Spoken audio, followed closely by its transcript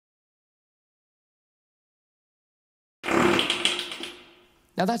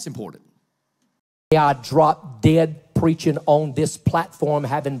Now that's important. I dropped dead preaching on this platform,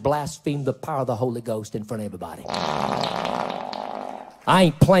 having blasphemed the power of the Holy Ghost in front of everybody. I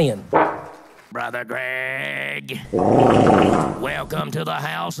ain't playing. Brother Greg, welcome to the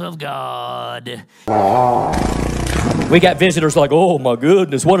house of God. We got visitors like, oh my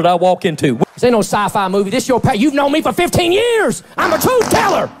goodness, what did I walk into? This ain't no sci-fi movie. This your past. You've known me for 15 years. I'm a truth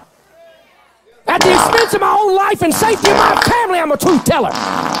teller. At the expense of my own life and safety of my family, I'm a truth teller.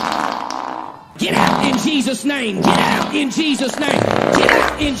 Get out in Jesus' name. Get out in Jesus' name. Get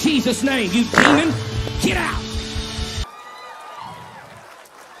out in Jesus' name. You demon, get out.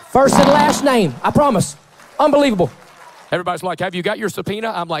 First and last name, I promise. Unbelievable. Everybody's like, have you got your subpoena?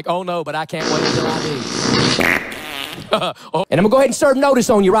 I'm like, oh no, but I can't wait until I do. Oh. And I'm gonna go ahead and serve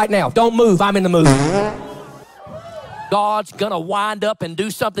notice on you right now. Don't move, I'm in the mood. God's gonna wind up and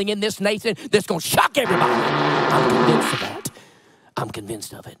do something in this nation that's gonna shock everybody. I'm convinced of that. I'm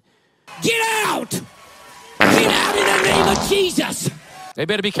convinced of it. Get out! Get out in the name of Jesus! They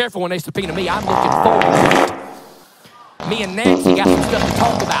better be careful when they subpoena me. I'm looking forward to it. Me and Nancy got some stuff to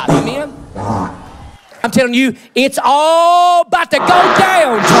talk about. Amen? I'm telling you, it's all about to go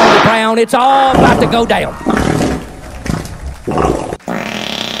down, Charlie Brown. It's all about to go down.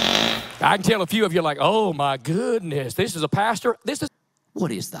 I can tell a few of you are like, oh my goodness, this is a pastor. This is,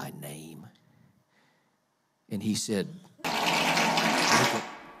 what is thy name? And he said,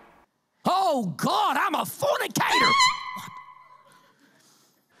 oh God, I'm a fornicator.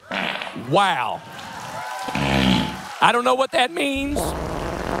 Wow. I don't know what that means.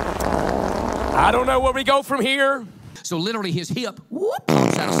 I don't know where we go from here. So literally his hip, whoop,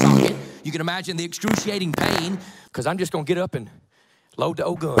 pops out of socket. You can imagine the excruciating pain, because I'm just going to get up and load the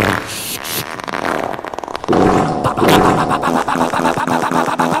old gun.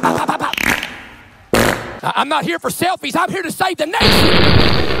 I'm not here for selfies. I'm here to save the nation.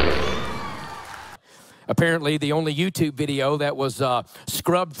 Apparently, the only YouTube video that was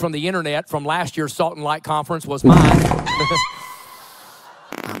scrubbed from the internet from last year's Salt and Light Conference was mine. I'm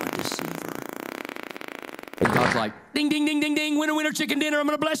a deceiver. And God's like, ding, ding, ding, ding, ding, winner, winner, chicken dinner, I'm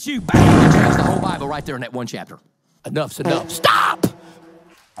going to bless you. Bang, he changed the whole Bible right there in that one chapter. Enough's enough. Stop!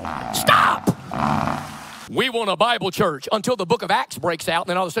 Stop! We want a Bible church until the book of Acts breaks out, and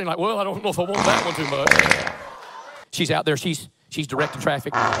then all of a sudden, like, well, I don't know if I want that one too much. She's out there. She's directing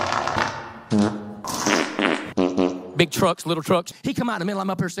traffic. Big trucks, little trucks. He come out in the middle. I'm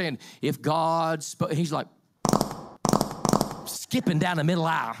up here saying, if God spoke, he's like, skipping down the middle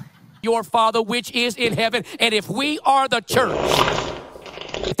aisle. Your Father which is in heaven, and if we are the church,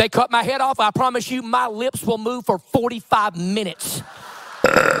 if they cut my head off, I promise you my lips will move for 45 minutes.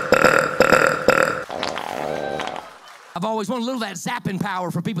 I've always wanted a little of that zapping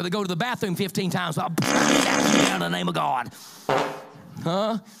power for people that go to the bathroom 15 times. So I'll zap you down in the name of God.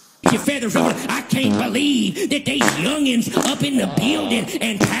 Huh? Your feathers on. I can't believe that these youngins up in the building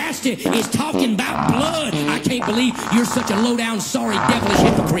and pastor is talking about blood. I can't believe you're such a low-down, sorry, devilish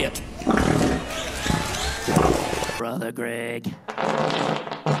hypocrite. Brother Greg,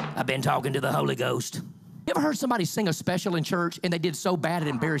 I've been talking to the Holy Ghost. You ever heard somebody sing a special in church and they did so bad it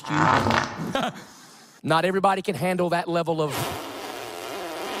embarrassed you? Not everybody can handle that level of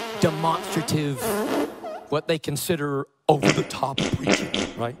demonstrative, what they consider over-the-top preaching,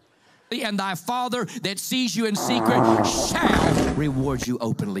 right? And thy Father that sees you in secret shall reward you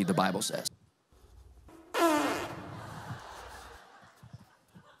openly, the Bible says.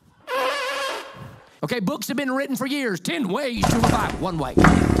 Okay, books have been written for years. 10 ways to revive. One way.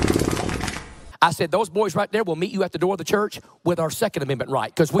 I said, those boys right there will meet you at the door of the church with our Second Amendment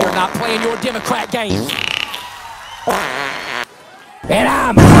right, because we are not playing your Democrat games. And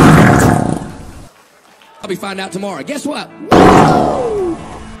I'm out. I'll be finding out tomorrow. Guess what?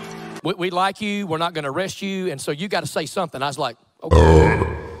 We like you. We're not going to arrest you. And so you got to say something. I was like,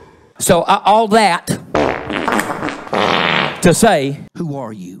 okay. So all that to say, who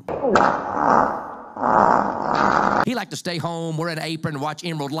are you? He liked to stay home, wear an apron, and watch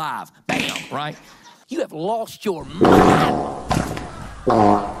Emerald Live. Bam, right? You have lost your mind.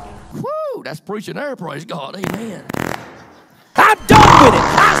 Woo, that's preaching there, praise God, amen. I'm done with it.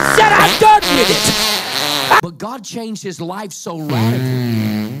 I said I'm done with it. But God changed his life so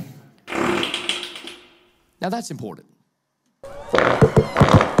radically. Now that's important.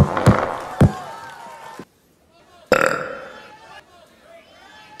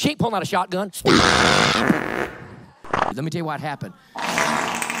 She ain't pulling out a shotgun. Let me tell you what happened.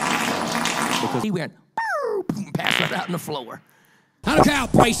 Because he went, boom, passed right out on the floor. I don't care how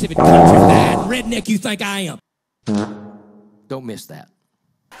abrasive and country bad and redneck you think I am. Don't miss that.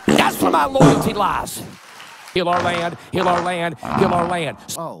 That's where my loyalty lies. Heal our land, heal our land, heal our land.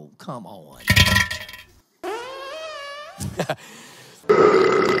 Oh, come on.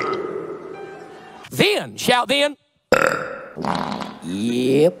 Then, shout then.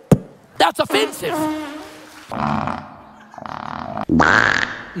 Yep. That's offensive.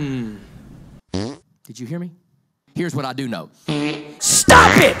 Did you hear me? Here's what I do know.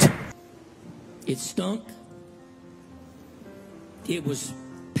 Stop it! It stunk. It was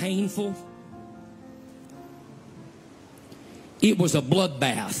painful. It was a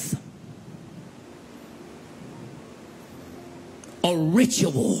bloodbath. A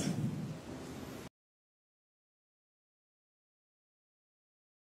ritual.